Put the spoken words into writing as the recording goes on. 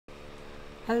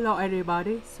Hello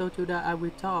everybody, so today I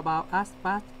will talk about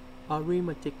ASVAB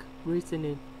arithmetic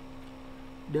reasoning.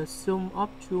 The sum of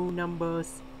two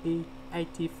numbers is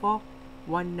 84.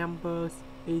 One number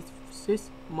is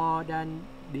 6 more than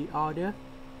the other.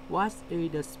 What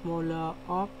is the smaller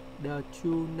of the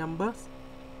two numbers?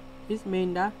 It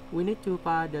means that we need to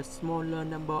find the smaller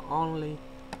number only.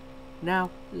 Now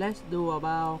let's do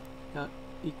about the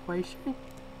equation.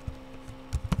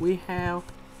 We have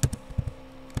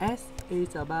S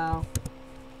is about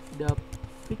the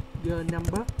bigger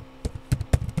number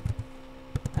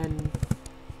and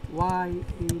Y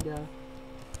is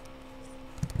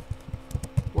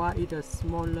the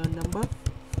smaller number.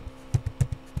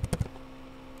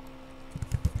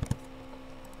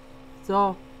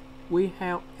 So we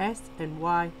have S and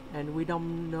Y and we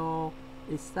don't know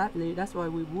exactly, that's why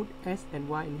we put S and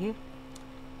Y in here.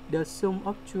 The sum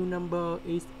of two numbers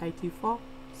is 84.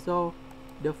 So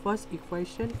the first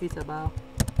equation is about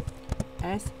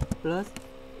S plus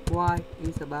Y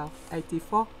is about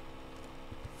 84.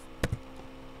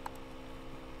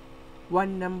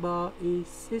 One number is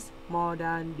 6 more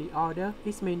than the other.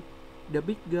 It means the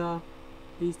bigger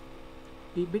is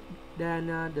bigger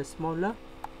than the smaller.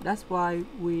 That's why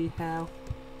we have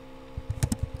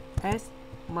S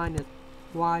minus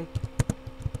Y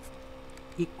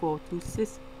equal to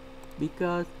 6,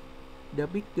 because the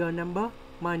bigger number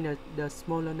minus the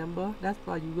smaller number. That's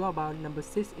why you go about number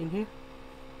 6 in here.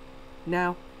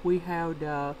 Now we have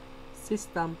the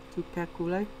system to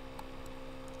calculate.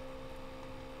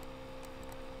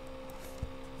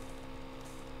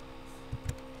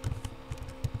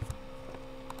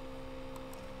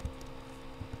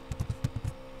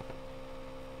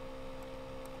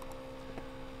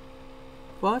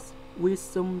 First, we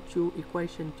sum two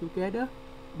equations together.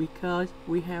 Because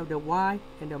we have the Y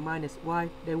and the minus Y,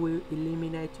 they will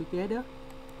eliminate together,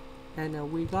 and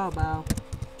we got about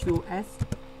 2S.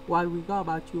 Why we got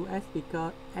about 2S?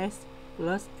 Because S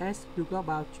plus S, you got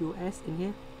about 2S in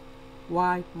here.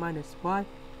 Y minus Y,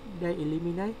 they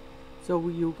eliminate, so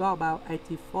you got about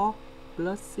 84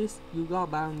 plus 6, you got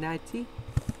about 90.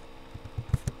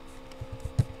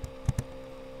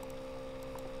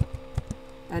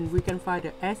 And we can find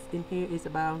the S in here is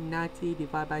about 90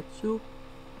 divided by 2.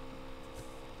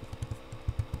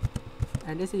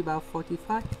 And this is about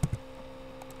 45.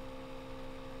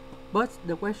 But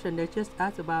the question they just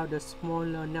asked about the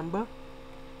smaller number,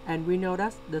 and we know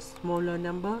that the smaller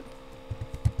number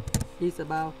is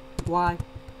about Y.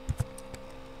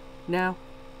 Now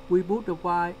we put the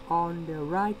Y on the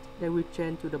right, then we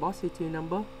change to the positive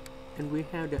number, and we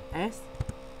have the S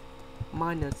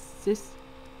minus 6.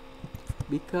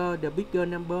 Because the bigger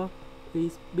number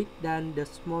is bigger than the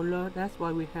smaller, that's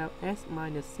why we have S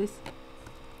minus 6.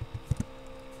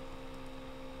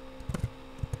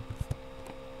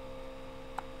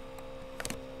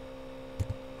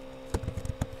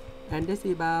 And this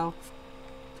is about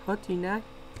 39.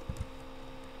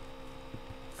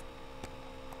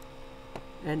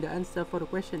 And the answer for the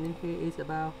question in here is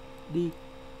about D.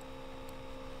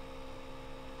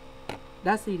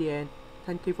 That's the end.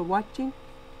 Thank you for watching.